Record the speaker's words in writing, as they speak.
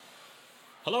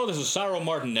Hello, this is Cyril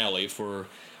Martinelli for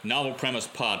Novel Premise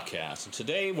Podcast. And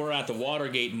today we're at the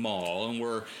Watergate Mall and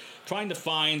we're trying to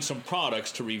find some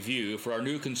products to review for our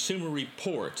new Consumer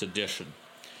Reports edition.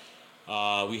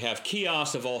 We have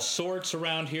kiosks of all sorts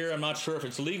around here. I'm not sure if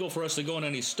it's legal for us to go in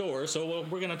any stores, so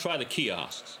we're going to try the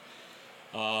kiosks.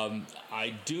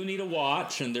 I do need a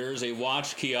watch, and there's a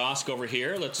watch kiosk over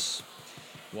here. Let's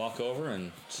walk over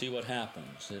and see what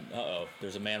happens. Uh-oh,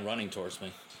 there's a man running towards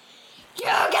me. You're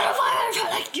gonna fire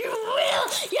product. You will.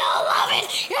 You'll love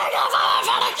it. You're gonna fire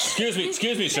product.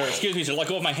 Excuse me, sir. Let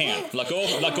go of my hand. Let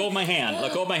go of my hand.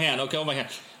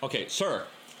 Okay, sir.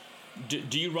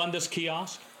 Do you run this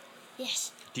kiosk?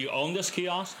 Yes. Do you own this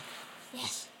kiosk?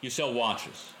 Yes. You sell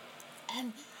watches.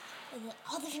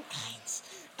 All different kinds.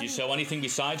 Do you sell anything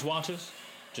besides watches?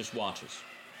 Just watches.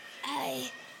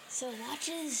 I sell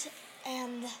watches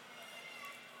and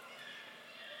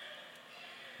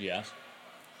Yes.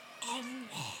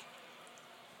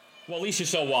 Well, at least you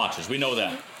sell watches. We know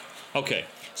that. Okay.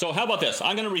 So how about this?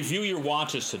 I'm going to review your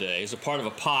watches today as a part of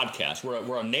a podcast.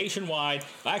 We're a nationwide,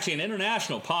 actually an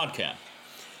international podcast.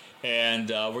 And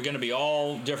we're going to be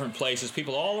all different places.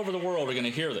 People all over the world are going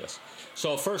to hear this.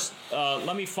 So first,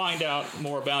 let me find out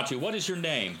more about you. What is your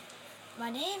name? My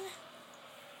name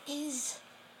is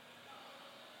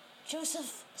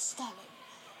Joseph Stalling.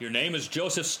 Your name is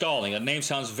Joseph Stalling. That name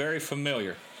sounds very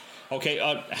familiar. Okay,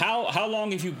 how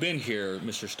long have you been here,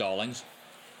 Mr. Stallings?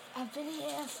 I've been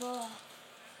here for,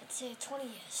 let's say, 20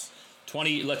 years.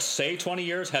 20, let's say 20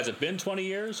 years? Has it been 20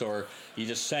 years, or are you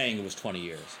just saying it was 20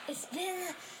 years? It's been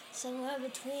somewhere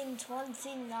between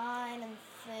 29 and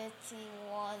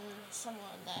 31, somewhere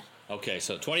in there. Okay,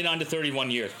 so 29 to 31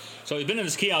 years. So he's been in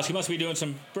this kiosk. He must be doing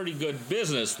some pretty good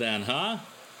business then, huh?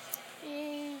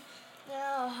 No,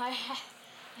 I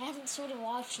haven't sold a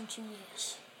watch in 2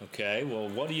 years. Okay, well,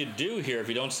 what do you do here if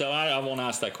you don't sell? I won't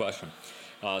ask that question.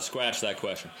 Scratch that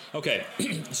question. Okay,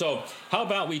 so how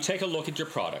about we take a look at your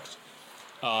products?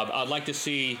 I'd like to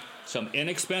see some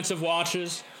inexpensive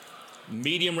watches,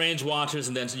 medium-range watches,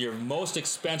 and then your most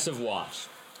expensive watch.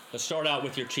 Let's start out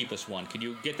with your cheapest one. Can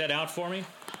you get that out for me?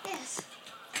 Yes.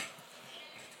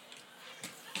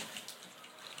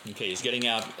 Okay, he's getting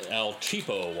out El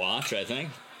Cheapo watch, I think.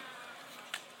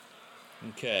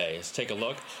 Okay, let's take a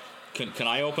look. Can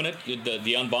I open it?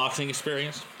 The unboxing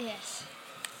experience? Yes.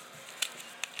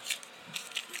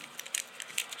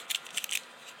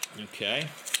 Okay.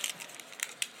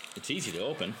 It's easy to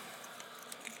open.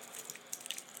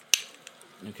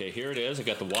 Okay, here it is. I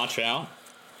got the watch out.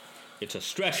 It's a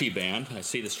stretchy band. I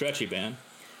see the stretchy band.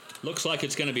 Looks like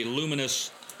it's going to be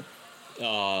luminous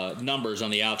numbers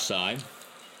on the outside.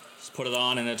 Let's put it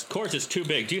on, and of course it's too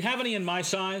big. Do you have any in my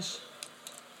size?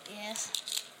 Yes.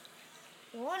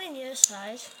 The one in your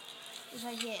size is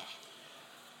right here.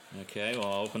 Okay, well,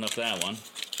 I'll open up that one.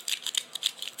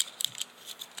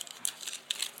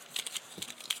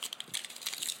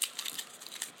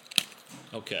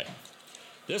 Okay.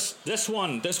 This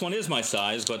one is my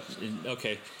size, but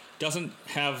okay, doesn't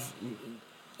have.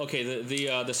 Okay,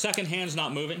 the second hand's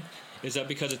not moving. Is that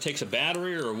because it takes a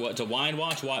battery, or what? It's a wind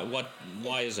watch.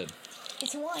 Why is it?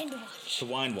 It's a wind watch. It's a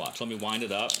wind watch. Let me wind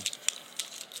it up.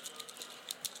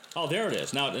 Oh, there it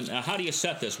is. Now, how do you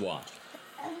set this watch?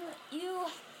 You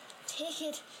take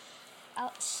it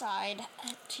outside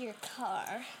to your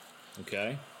car.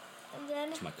 Okay. And then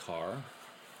It's my car.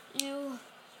 you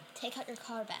take out your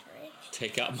car battery.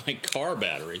 Take out my car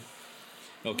battery.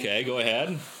 Okay, go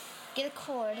ahead. Get a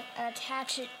cord and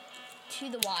attach it to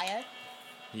the wire.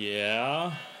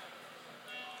 Yeah.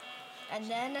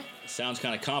 And then Sounds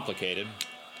kind of complicated.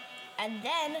 Wind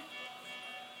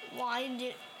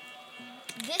it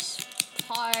this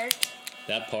part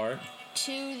That part.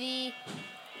 to the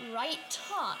right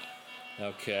time.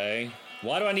 Okay.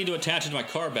 Why do I need to attach it to my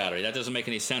car battery? That doesn't make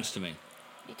any sense to me.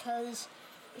 Because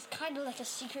it's kind of like a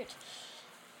secret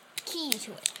key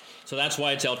to it. So that's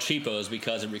why it's El Cheapo, is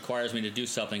because it requires me to do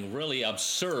something really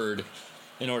absurd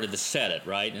in order to set it,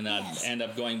 right? And I'd Yes. end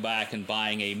up going back and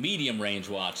buying a medium-range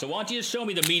watch. So why don't you just show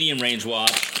me the medium-range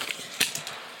watch?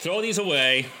 Throw these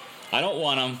away. I don't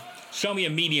want them. Show me a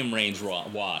medium-range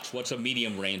watch. What's a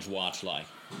medium-range watch like?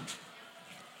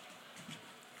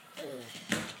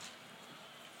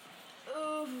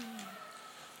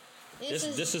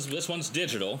 This one's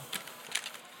digital.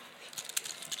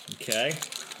 Okay.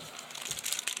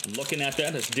 I'm looking at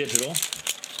that. It's digital.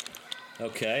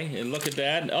 Okay, and look at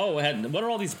that. Oh, what are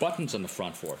all these buttons on the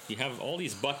front for? You have all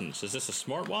these buttons. Is this a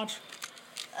smartwatch?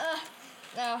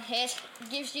 No, it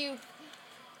gives you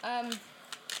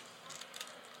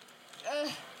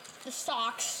the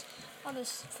stocks on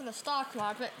this from the stock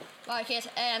market,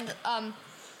 and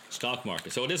Stock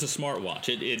market. So it is a smartwatch.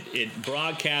 It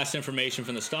broadcasts information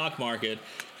from the stock market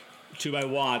to my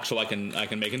watch, so I can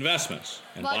make investments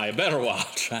and buy a better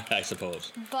watch, I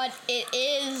suppose. But it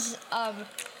is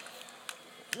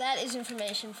that is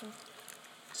information from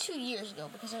 2 years ago,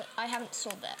 because I haven't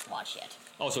sold that watch yet.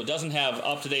 Oh, so it doesn't have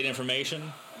up-to-date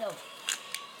information? No.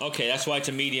 Okay, that's why it's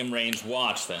a medium-range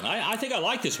watch then. I think I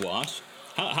like this watch.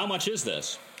 How much is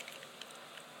this?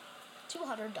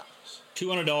 $200.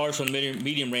 $200 for a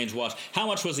medium-range watch. How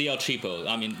much was the El Cheapo?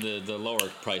 I mean, the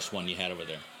lower-priced one you had over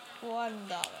there? $1.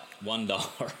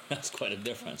 $1. That's quite a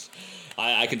difference.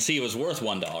 I can see it was worth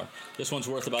 $1. This one's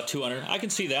worth about $200. I can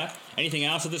see that. Anything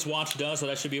else that this watch does that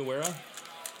I should be aware of?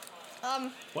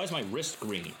 Why is my wrist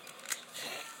green?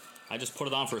 I just put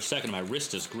it on for a second. My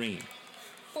wrist is green.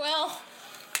 Well,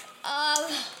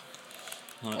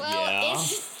 yeah.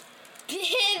 It's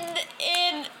been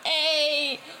in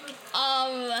a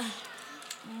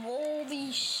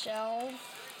moldy shelf.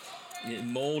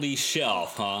 Moldy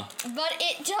shelf, huh? But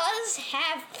it does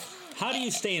have. How do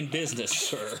you stay in business,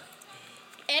 sir?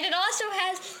 And it also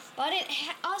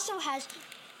has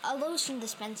a lotion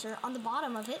dispenser on the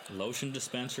bottom of it. Lotion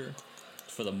dispenser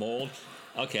for the mold.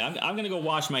 Okay, I'm gonna go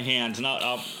wash my hands, and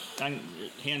I'll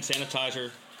hand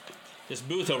sanitizer. This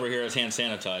booth over here is hand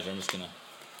sanitizer. I'm just gonna.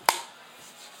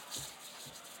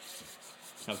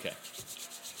 Okay.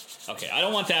 I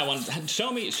don't want that one.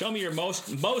 Show me your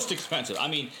most expensive. I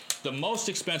mean, the most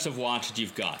expensive watch that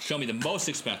you've got. Show me the most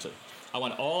expensive. I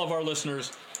want all of our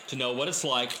listeners to know what it's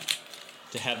like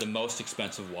to have the most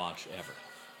expensive watch ever.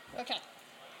 Okay.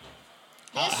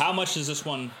 How much does this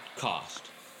one cost?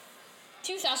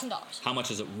 $2,000. How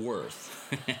much is it worth?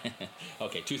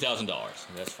 Okay, $2,000.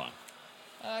 That's fine.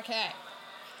 Okay.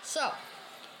 So,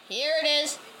 here it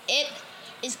is. It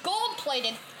is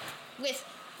gold-plated with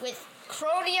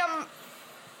chromium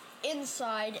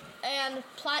inside and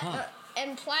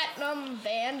platinum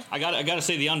band. I gotta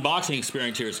say, the unboxing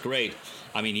experience here is great.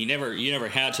 I mean, you never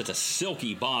had such a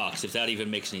silky box, if that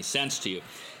even makes any sense to you.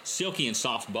 Silky and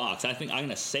soft box. I think I'm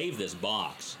gonna save this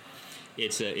box.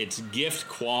 It's gift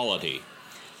quality,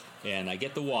 and I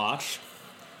get the watch.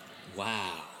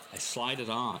 Wow! I slide it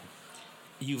on.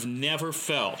 You've never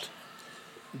felt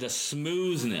the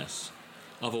smoothness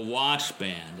of a watch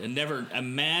band, and never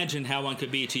imagined how one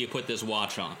could be till you put this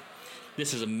watch on.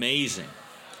 This is amazing.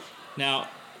 Now,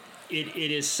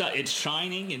 it's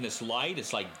shining in this light.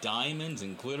 It's like diamonds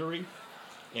and glittery,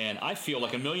 and I feel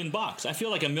like $1 million. I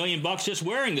feel like $1 million just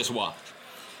wearing this watch.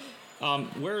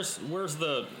 Where's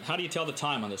the? How do you tell the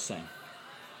time on this thing?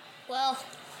 Well,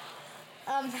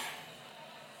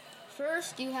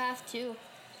 first you have to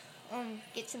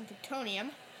get some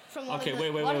plutonium from one of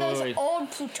those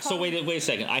old plutonium. So wait a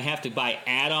second. I have to buy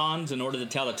add-ons in order to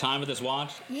tell the time of this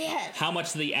watch? Yes. How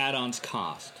much do the add-ons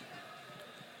cost?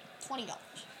 $20.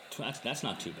 That's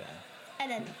not too bad.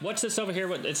 And then what's this over here?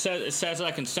 It says that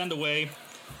I can send away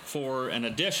for an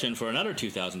addition for another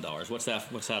 $2,000. What's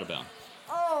that about?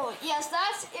 Oh, yes,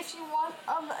 that's if you want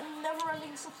a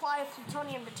never-ending supply of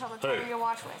plutonium to tell the time of your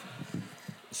watch with.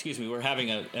 Excuse me, we're having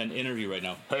an interview right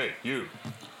now. Hey, you.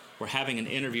 We're having an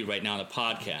interview right now on a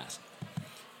podcast.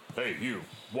 Hey, you,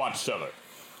 watch seller.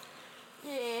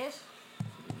 Yes.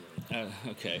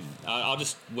 Okay, I'll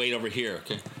just wait over here,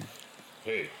 okay?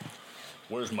 Hey,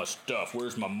 where's my stuff?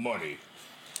 Where's my money?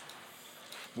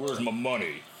 Where's my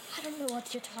money? I don't know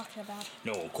what you're talking about.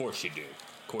 No, of course you do.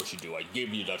 Of course you do. I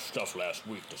gave you that stuff last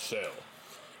week to sell.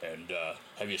 And,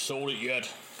 have you sold it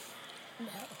yet? No.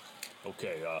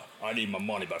 Okay, I need my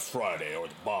money by Friday or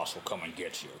the boss will come and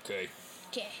get you, okay?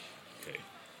 Okay. Okay.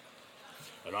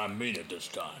 And I mean it this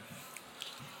time.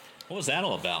 What was that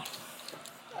all about?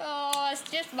 Oh, it's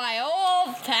just my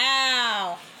old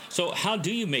pal. So how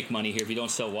do you make money here if you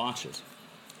don't sell watches?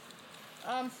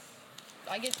 I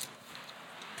get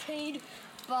paid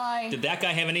by... Did that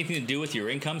guy have anything to do with your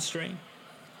income stream?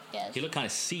 Yes. He looked kind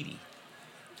of seedy.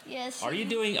 Yes. Are you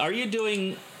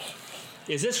doing...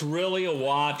 Is this really a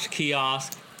watch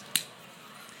kiosk?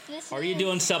 Are you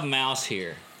doing something else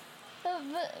here?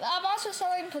 I'm also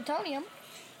selling plutonium.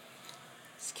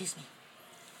 Excuse me.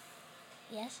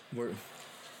 Yes?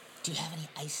 Do you have any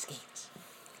ice skates?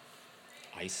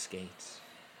 Ice skates?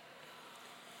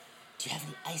 Do you have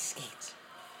any ice skates?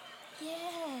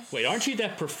 Yes. Wait, aren't you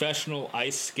that professional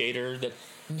ice skater that...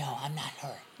 No, I'm not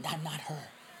her. I'm not her.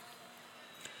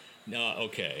 No,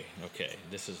 okay.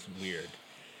 This is weird.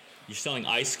 You're selling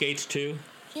ice skates too?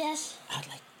 Yes.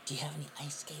 Do you have any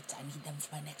ice skates? I need them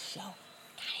for my next show.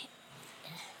 Got it.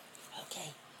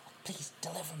 Okay. Please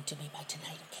deliver them to me by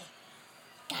tonight, okay?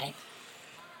 Got it.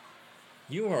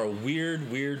 You are a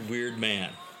weird man.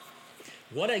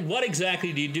 What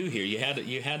exactly do you do here? You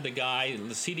had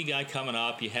the CD guy coming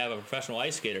up. You have a professional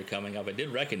ice skater coming up. I did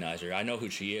recognize her. I know who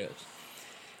she is.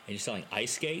 And you're selling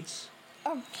ice skates?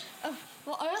 Well,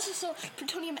 I also sell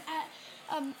plutonium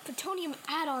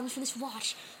add-ons for this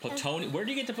watch. Plutonium? Where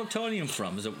do you get the plutonium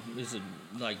from? Is it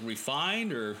like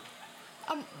refined or?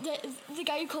 The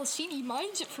guy you call CD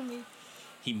mines it for me.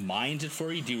 He mines it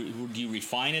for you? Do you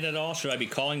refine it at all? Should I be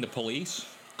calling the police?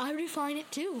 I refine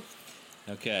it too.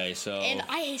 Okay, so... And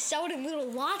I sell it in little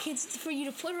lockets for you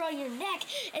to put around your neck,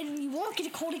 and you won't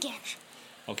get cold again.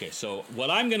 Okay, so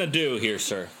what I'm going to do here,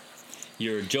 sir,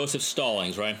 you're Joseph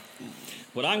Stallings, right?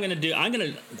 What I'm going to do,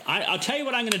 I'll tell you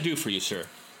what I'm going to do for you, sir.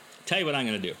 Tell you what I'm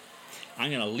going to do. I'm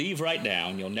going to leave right now,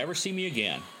 and you'll never see me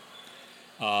again.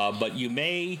 But you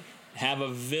may have a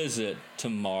visit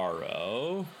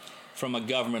tomorrow from a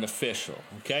government official,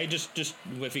 okay? Just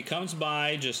if he comes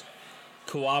by, just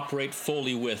cooperate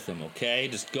fully with him, okay?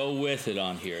 Just go with it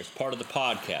on here. It's part of the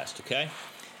podcast, okay?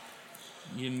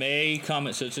 You may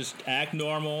comment, so just act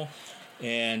normal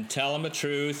and tell him the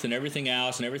truth and everything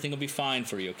else, and everything will be fine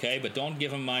for you, okay? But don't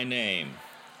give him my name,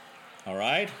 all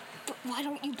right? But why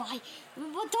don't you buy... Well,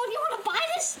 don't you want to buy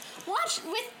this watch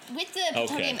with the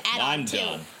plutonium add-on, I'm too?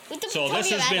 done. With the So this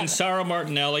has plutonium been add-on. Sarah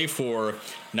Martinelli for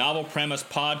Novel Premise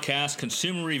Podcast,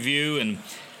 Consumer Review, and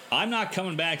I'm not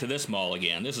coming back to this mall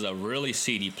again. This is a really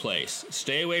seedy place.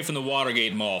 Stay away from the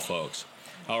Watergate Mall, folks.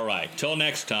 All right, till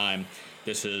next time,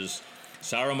 this is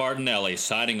Sarah Martinelli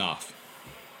signing off.